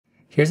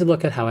Here's a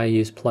look at how I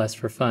use Plus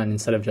for fun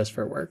instead of just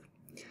for work.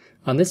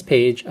 On this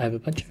page, I have a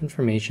bunch of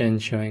information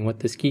showing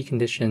what the ski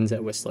conditions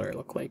at Whistler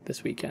look like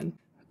this weekend.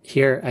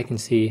 Here I can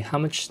see how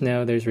much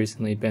snow there's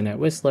recently been at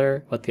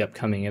Whistler, what the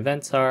upcoming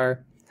events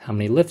are, how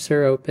many lifts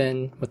are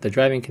open, what the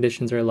driving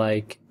conditions are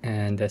like,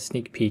 and a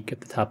sneak peek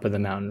at the top of the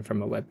mountain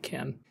from a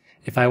webcam.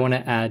 If I want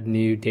to add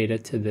new data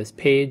to this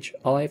page,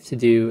 all I have to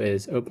do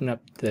is open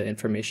up the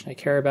information I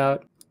care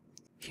about.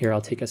 Here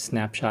I'll take a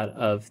snapshot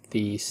of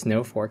the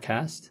snow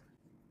forecast.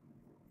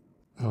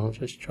 I'll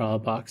just draw a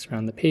box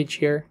around the page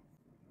here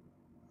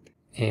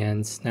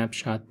and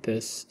snapshot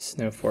this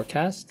snow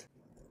forecast.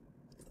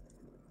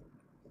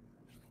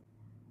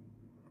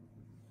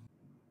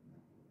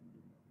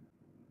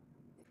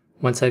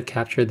 Once I've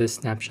captured this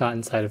snapshot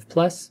inside of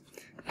Plus,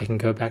 I can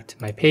go back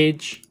to my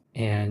page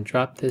and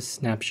drop this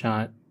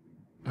snapshot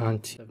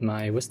onto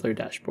my Whistler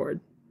dashboard.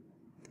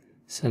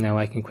 So now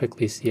I can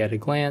quickly see at a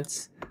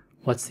glance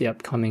what's the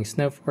upcoming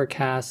snow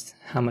forecast,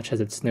 how much has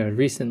it snowed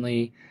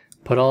recently,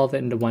 put all of it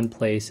into one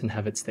place and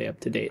have it stay up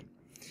to date.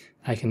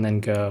 I can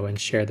then go and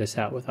share this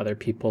out with other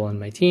people on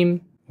my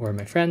team or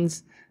my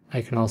friends.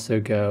 I can also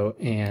go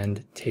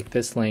and take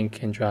this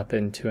link and drop it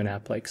into an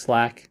app like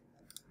Slack.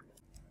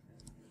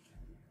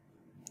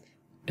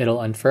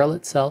 It'll unfurl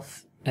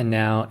itself, and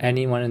now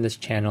anyone in this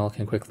channel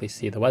can quickly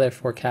see the weather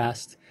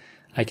forecast.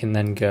 I can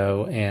then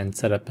go and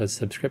set up a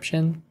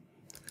subscription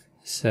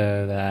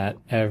so that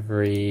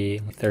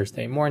every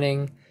Thursday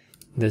morning,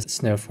 this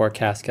snow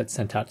forecast gets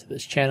sent out to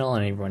this channel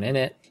and everyone in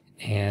it,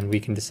 and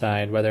we can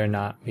decide whether or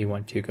not we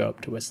want to go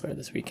up to Whistler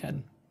this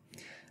weekend.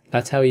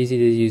 That's how easy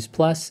to use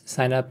Plus.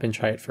 Sign up and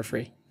try it for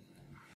free.